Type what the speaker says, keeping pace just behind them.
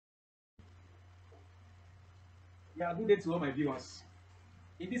Yeah, good day to all my viewers.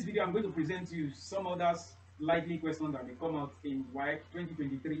 In this video, I'm going to present to you some others likely questions that may come out in WAEC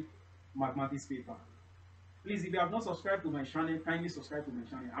 2023 mathematics paper. Please, if you have not subscribed to my channel, kindly subscribe to my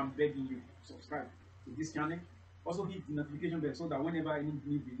channel. I'm begging you to subscribe to this channel. Also hit the notification bell so that whenever any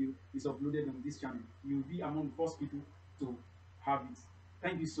new video is uploaded on this channel, you will be among the first people to have it.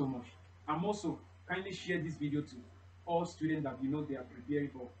 Thank you so much. And also, kindly share this video to all students that you know they are preparing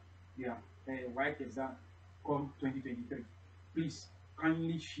for their WAEC exam come 2023. Please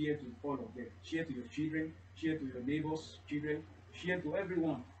kindly share to all of them. Share to your children, share to your neighbors' children, share to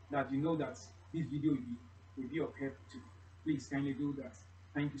everyone that you know that this video will be of help to. Please kindly do that.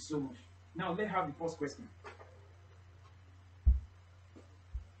 Thank you so much. Now let's have the first question.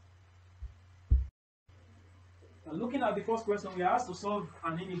 Now, looking at the first question, we are asked to solve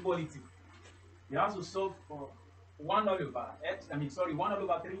an inequality. We are asked to solve for 1 all over x, 1 all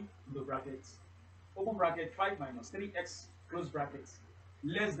over 3 into brackets, open bracket 5 minus 3x, close bracket,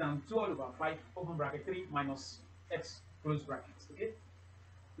 less than 2 all over 5, open bracket 3 minus x, close bracket. Okay?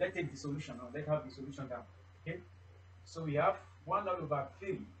 Let's take the solution now. Let's have the solution down. Okay? So we have 1 all over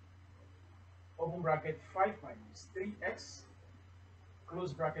 3, open bracket 5 minus 3x,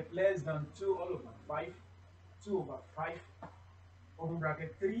 close bracket, less than 2 all over 5, 2 over 5, open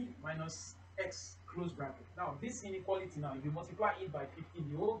bracket 3 minus x, close bracket. Now this inequality, now if you multiply it by 15,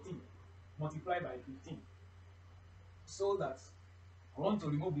 the whole thing multiply by 15, so that I want to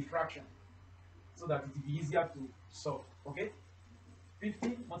remove the fraction so that it will be easier to solve. Okay,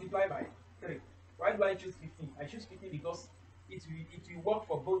 15 multiplied by 3. Why do I choose 15? I choose 15 because it will work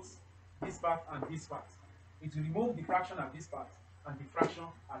for both this part and this part. It will remove the fraction at this part and the fraction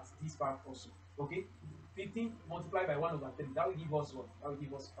at this part also. Okay, 15 multiplied by 1 over 3, that will give us what? That will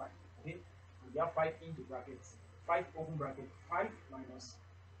give us 5. Okay, and we have 5 into brackets, 5 open bracket, 5 minus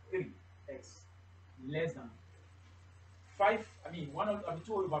 3x less than 5,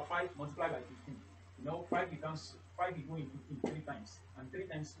 2 over 5 multiplied by 15. You know, 5 becomes 5 will go in 15 3 times, and 3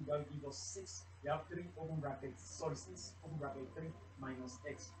 times 2, that will give us 6. We have 3 open brackets, 6 open bracket 3 minus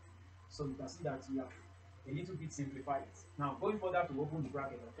x. So you can see that we have a little bit simplified. Now going further to open the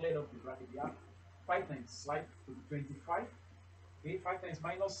bracket or clear up the bracket, we have 5 times 5 to 25. Okay, 5 times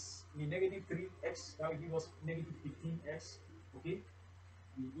minus the negative 3x, that will give us negative 15x. Okay,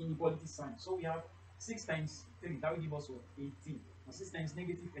 the inequality sign. So we have 6 times 3, that will give us what? 18. And 6 times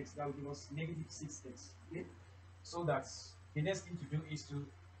negative x, that will give us negative 6x. Okay, so that's the next thing to do is to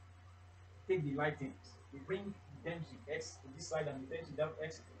take the like terms. We bring the terms with x to this side and the terms without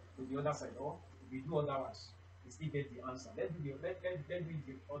x to the other side, or if we do otherwise, we still get the answer. Let's do the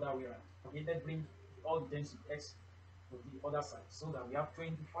other way around. Okay, let's bring all the terms with x to the other side so that we have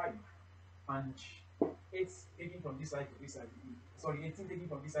 25 and 8 taken from this side to this side. Sorry, 18 taken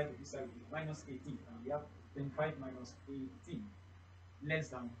from this side to this side will be minus 18, and we have 25 minus 18 less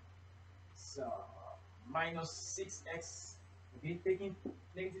than minus 6x. Okay, taking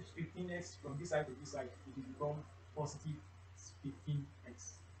negative 15x from this side to this side, it will become positive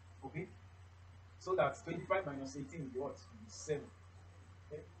 15x. Okay, so that's 25 minus 18 will be what? 7.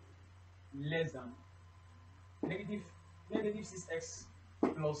 Okay, less than negative 6x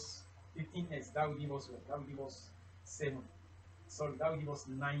plus 15x. That will give us what? That will give us 7. Sorry, that will give us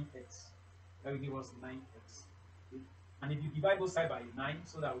 9x. That will give us 9x. Okay, and if you divide both sides by 9,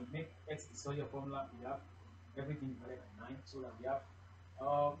 so that we make x the solid formula, we have everything divided by 9, so that we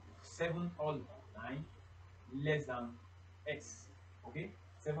have 7 all over 9 less than x. Okay,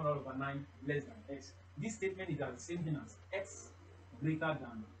 7 all over 9 less than x. This statement is the same thing as x greater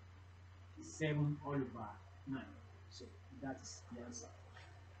than 7 all over 9. So that is the answer.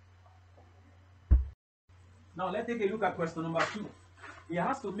 Now let's take a look at question number 2. He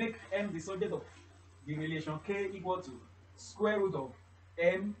has to make m the subject of the relation k equal to square root of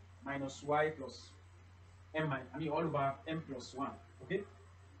m minus y plus m, all over m plus 1. Okay,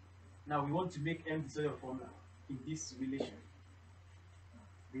 now we want to make m the subject of formula in this relation.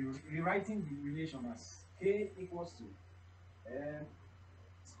 We're rewriting the relation as k equals to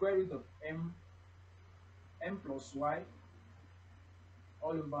square root of m plus y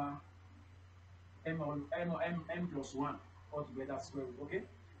all over m plus 1 altogether square root. Okay,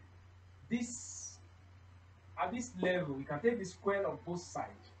 this at this level we can take the square of both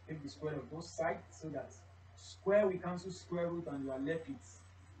sides. Take the square of both sides so that square we cancel square root and you are left with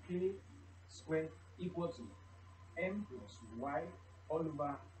k squared equal to m plus y all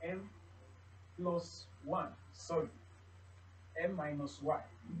over m plus 1. Sorry, m minus y.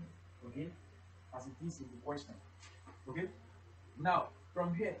 Okay, as it is in the question. Okay, now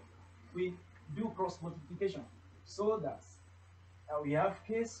from here we do cross multiplication so that we have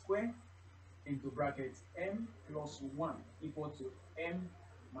k squared into bracket m plus 1 equal to m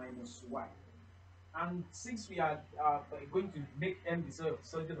minus y. And since we are going to make m the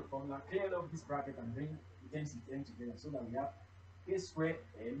solid of the formula, clear off this bracket and bring the terms with m together so that we have k square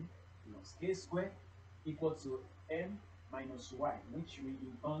m plus k square equal to m minus y, which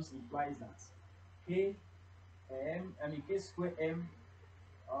in turn implies that k square m,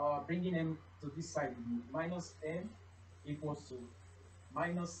 bringing m to this side will be minus m equals to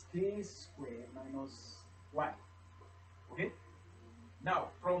minus k square minus y. Okay. Now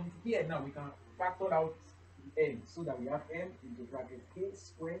from here, now we can factor out the m so that we have m into bracket k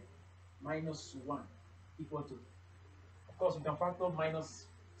square minus 1 equal to, of course we can factor minus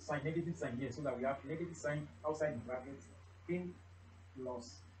sign, negative sign here, so that we have negative sign outside the bracket, k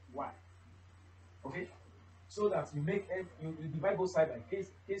plus y. Okay, so that you make m, you divide both sides by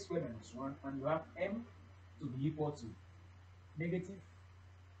k square minus 1, and you have m to be equal to negative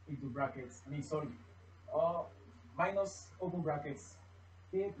into brackets, minus open brackets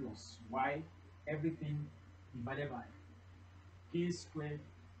k plus y, everything divided by k squared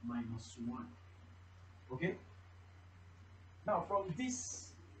minus 1. Okay, now from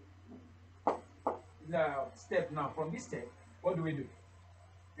this step, what do?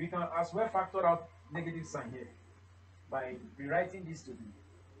 We can as well factor out negative sign here by rewriting this to be,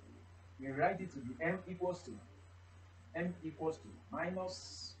 m equals to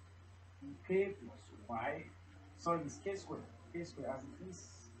minus k plus y, sorry, it's k squared as it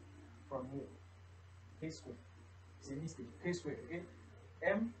is from here, k squared, it's a mistake, k squared. Okay,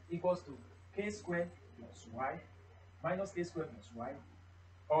 m equals to k squared plus y minus k squared plus y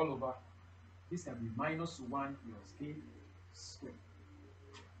all over, this can be minus 1 plus k squared.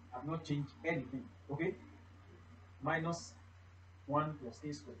 I've not changed anything. Okay, minus 1 plus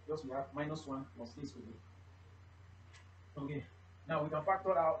k squared, just we have minus 1 plus k squared. Okay, now we can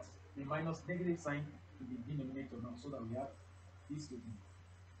factor out the minus negative sign to the denominator now, so that we have this to be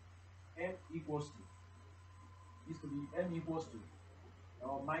m equals to,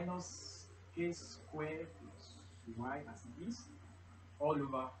 minus k squared plus y as it is, all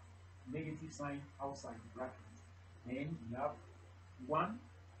over negative sign outside the bracket, and we have 1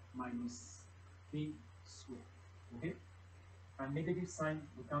 minus k squared. Okay, and negative sign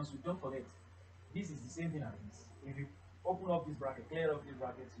will cancel. Don't forget, this is the same thing as this. If you open up this bracket, clear up this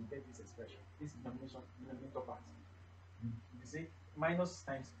bracket, you get this expression, this denominator part. You say minus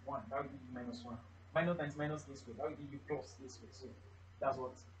times 1, that will give you minus 1. Minus times minus k squared, that will give you plus k squared. So that's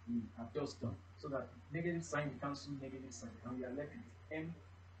what we have just done. So that negative sign will cancel negative sign, and we are left with m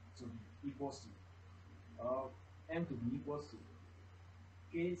to be equals to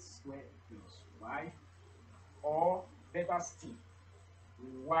k squared plus y, or better still,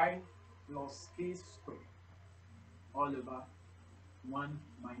 y plus k squared all over 1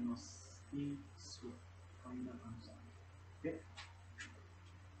 minus k squared. Final answer. Okay.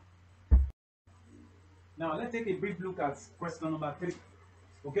 Now let's take a brief look at question number 3.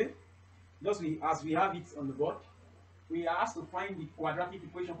 Okay, just as we have it on the board, we are asked to find the quadratic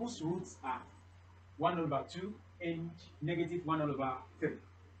equation whose roots are 1 over 2 and negative 1 over 3.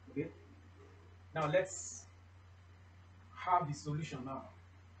 Okay, now let's have the solution now.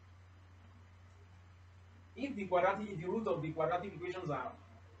 If the root of the quadratic equations are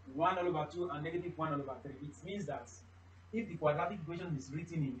 1 over 2 and negative 1 over 3, it means that if the quadratic equation is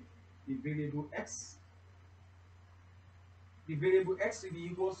written in the variable x will be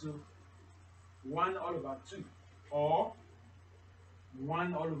equal to 1 all over 2 or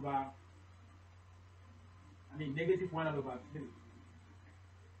 1 all over, negative 1 all over 3.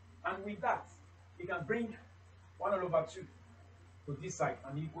 And with that, you can bring 1 all over 2 to this side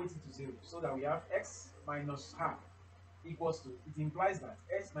and equate it to 0, so that we have x minus half equals to, it implies that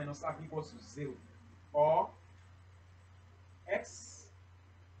x minus half equals to 0, or x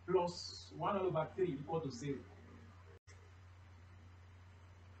plus 1 over 3 equal to 0.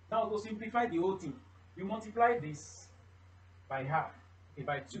 Now to simplify the whole thing, you multiply this by half, okay,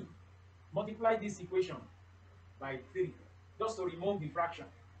 by 2. Multiply this equation by 3, just to remove the fraction.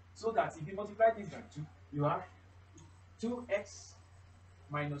 So that if you multiply this by 2, you have 2x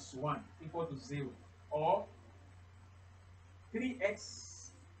minus 1 equal to 0, or 3x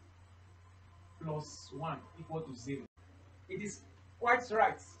plus 1 equal to 0. It is quite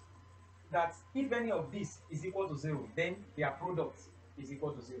right that if any of this is equal to 0, then their product is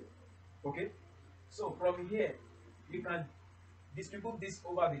equal to 0. Okay? So from here, we can distribute this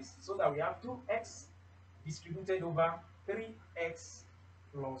over this, so that we have 2x distributed over 3x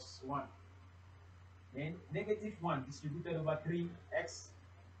plus 1. Then negative 1 distributed over 3x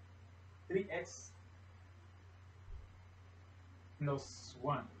plus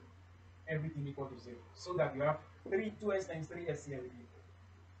 1. everything equal to 0. So that you have 2x times 3x here will be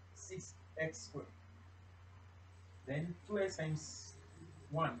 6x squared. Then 2x times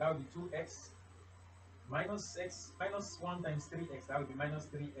 1, that will be 2x, minus x, minus 1 times 3x, that will be minus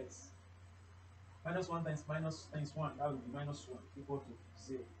 3x. Minus 1 times minus times 1, that will be minus 1 equal to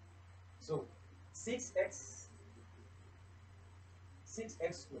 0. So 6x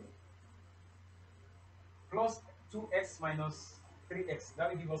squared plus 2x minus 3x, that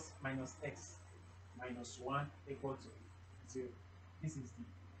will give us minus x minus 1 equal to 0. This is the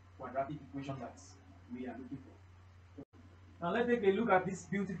quadratic equation that we are looking for. Now let's take a look at this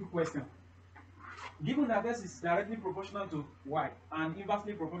beautiful question. Given that x is directly proportional to y and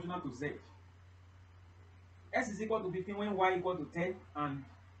inversely proportional to z, x is equal to 15 when y equal to 10 and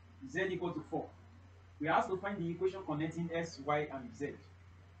z equal to 4. We are asked to find the equation connecting x, y, and z.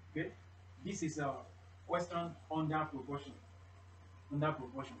 Okay, this is a question under proportion.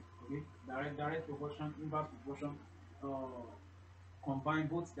 Okay, direct proportion, inverse proportion, combine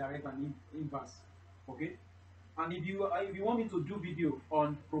both direct and inverse. Okay, and if you want me to do video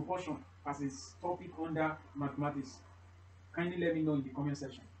on proportion as a topic under mathematics, kindly let me know in the comment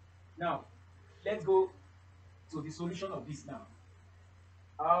section. Now let's go to the solution of this now.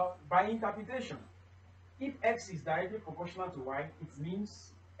 By interpretation, if x is directly proportional to y, it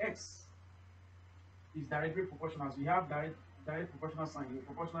means x is directly proportional. As we have direct proportional sign, a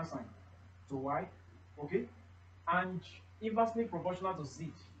proportional sign to y, okay, and inversely proportional to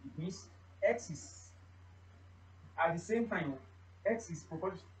z. It means x is at the same time x is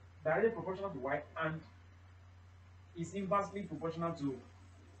directly proportional to y and is inversely proportional to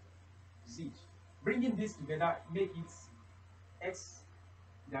z. Bringing this together make it x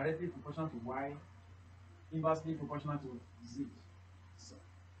directly proportional to y, inversely proportional to z. So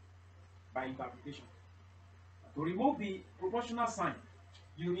by interpretation. To remove the proportional sign,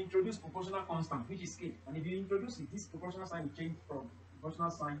 you introduce proportional constant, which is k. And if you introduce it, this proportional sign will change from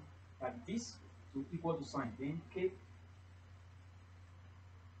proportional sign like this to equal to sign. Then k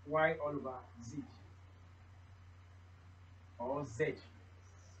y all over z or z.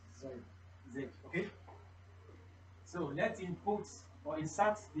 Sorry, z. Okay. So let's input or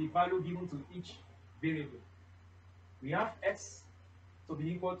insert the value given to each variable. We have x to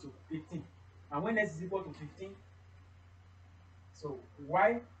be equal to 15. And when x is equal to 15, so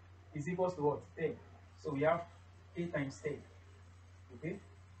y is equal to what? 10. So we have k times 10. Okay?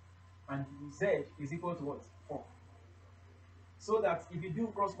 And z is equal to what? 4. So that if you do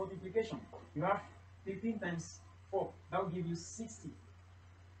cross multiplication, you have 15 times 4. That will give you 60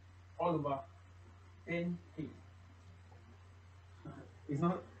 all over 10k. It's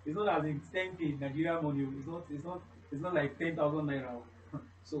not as in 10k Nigeria money. It's not like 10,000 naira.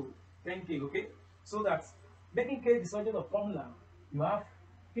 So 10k, okay? So that making k the subject of formula, you have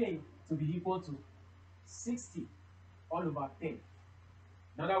k to be equal to 60 all over 10.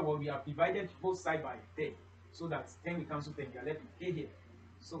 In other words, we have divided both sides by 10. So that 10 will cancel 10, we are left with k here.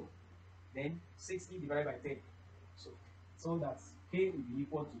 So then 60 divided by 10. So that k will be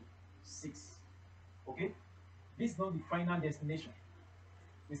equal to 6. Okay? This is not the final destination.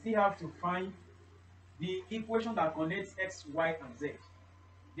 We still have to find the equation that connects x, y, and z.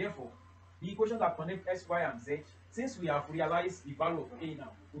 Therefore, the equation that connects x, y, and z, since we have realized the value of k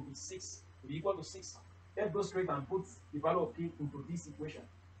now will be 6, will be equal to 6, let's go straight and put the value of k into this equation.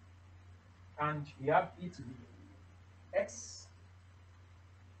 And we have it to be x.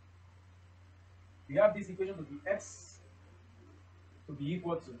 We have this equation to be x to be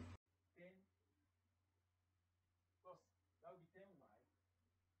equal to 10 plus, that will be 10y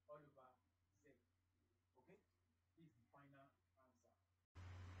all over z. Okay? This is the final answer.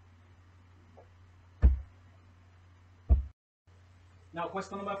 Now,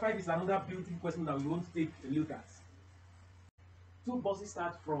 question number 5 is another beautiful question that we want to take a look at. Two buses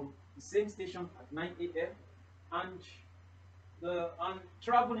start from the same station at 9 a.m. and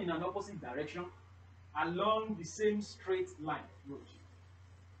travel in an opposite direction along the same straight line road.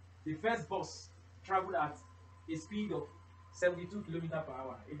 The first bus traveled at a speed of 72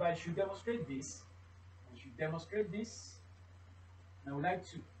 km/h. If I should demonstrate this, I would like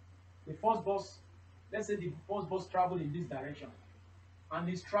to. The first bus, let's say the first bus traveled in this direction and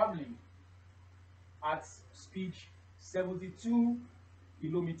is traveling at speed 72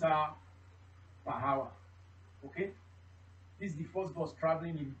 km/h. Okay, this is the first bus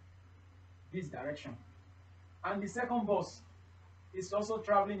traveling in this direction, and the second bus is also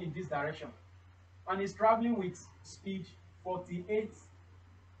traveling in this direction and is traveling with speed 48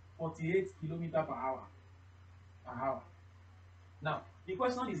 km/h. Now the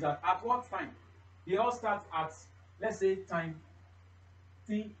question is that at what time? They all start at, let's say, time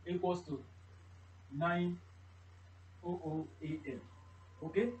T equals to 9:00 a.m.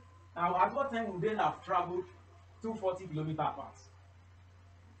 Okay? Now, at what time would they have traveled 240 kilometers apart?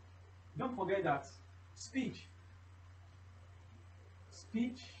 Don't forget that speed,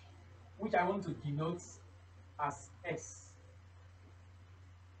 speed, which I want to denote as S,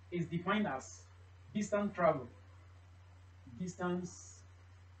 is defined as distance travel. Distance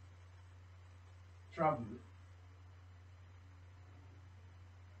travel,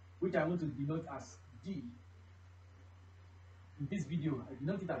 which I want to denote as D. In this video, I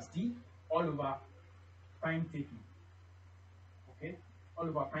denote it as D all over time taking. Okay? All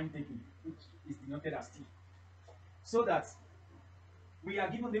over time taking, which is denoted as T. So that we are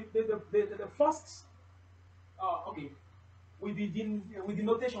given the first, okay, with the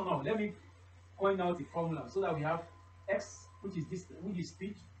notation now, let me coin out the formula so that we have X, which is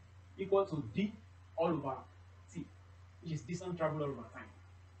speed, equal to D all over T, which is distance traveled all over time.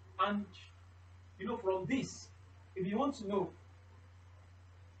 And you know, from this, if you want to know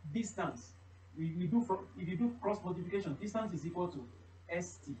distance, if you do cross multiplication, distance is equal to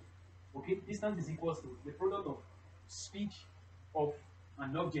ST. Okay, distance is equal to the product of speed of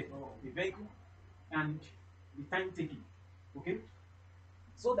an object or a vehicle and the time taken. Okay,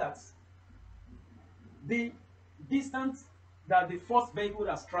 so that the distance that the first vehicle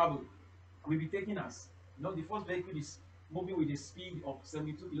has traveled will be taken as, you know, the first vehicle is moving with a speed of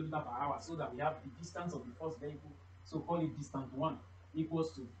 72 kilometers per hour, so that we have the distance of the first vehicle, so call it distance 1,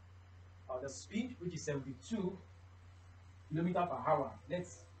 equals to the speed, which is 72 kilometers per hour.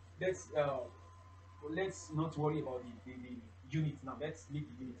 Let's not worry about the unit now. Let's leave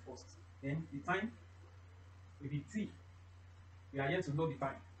the unit first. Then the time will be T. We are yet to know the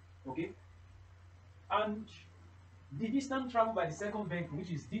time. Okay? And the distance traveled by the second vehicle,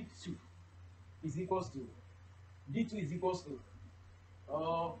 which is D2, is equals to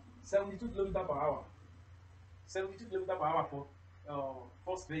 72 kilometers per hour. 72 kilometers per hour for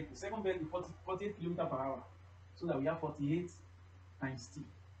first vehicle. Second vehicle, 48 kilometers per hour. So that we have 48 times T.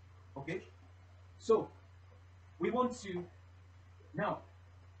 Okay? So we want to, now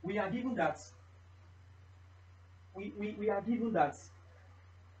we are given that we are given that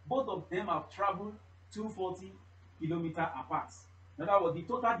both of them have traveled 240 kilometers apart. In other words, the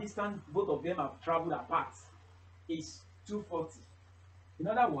total distance both of them have traveled apart is 240. In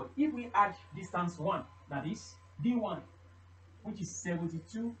other words, if we add distance 1, that is D1, which is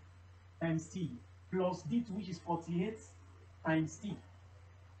 72 times T, plus D2, which is 48 times T,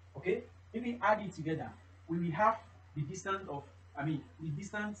 okay? If we add it together, we will have the distance of, the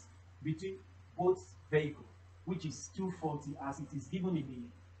distance between both vehicles, which is 240 as it is given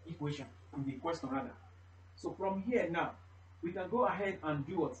in the equation, in the question rather. So from here now, we can go ahead and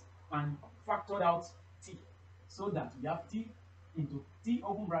do what? And factor out T, so that we have T into T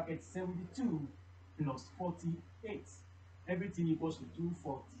open bracket 72 plus 48. Everything equals to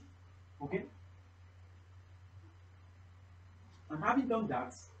 240. Okay? And having done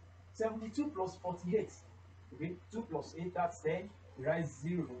that, 72 plus 48, okay, 2 plus 8, that's 10, we write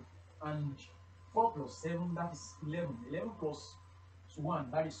 0, and 4 plus 7, that is 11, 11 plus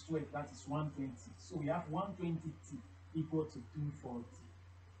 1, that is 12, that is 120. So we have 120t equal to 240.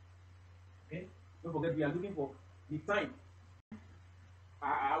 Okay, don't forget we are looking for the time.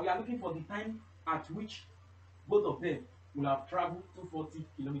 We are looking for the time at which both of them will have traveled 240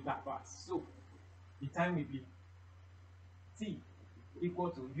 kilometers apart. So the time will be t equal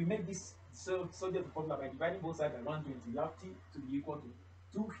to, you make this subject to formula by dividing both sides by 120. You have t to be equal to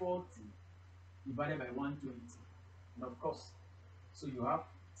 240 divided by 120. And of course, so you have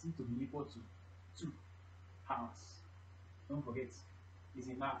t to be equal to 2 hours. Don't forget, it's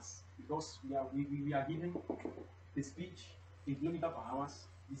in hours, because we are given the speed in kilometer per hour,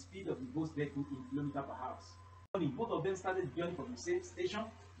 the speed of the both vehicles in kilometer per hour. Both of them started the journey from the same station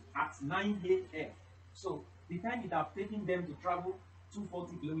at 9 a.m. So the time it has taken them to travel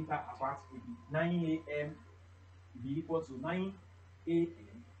 240 kilometers apart will be 9 a.m. will be equal to 9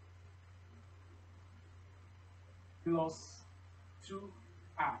 a.m. plus 2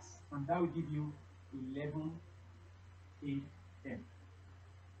 hours, and that will give you 11 a.m.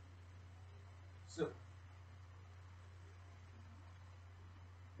 So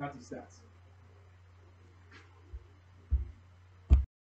that is that.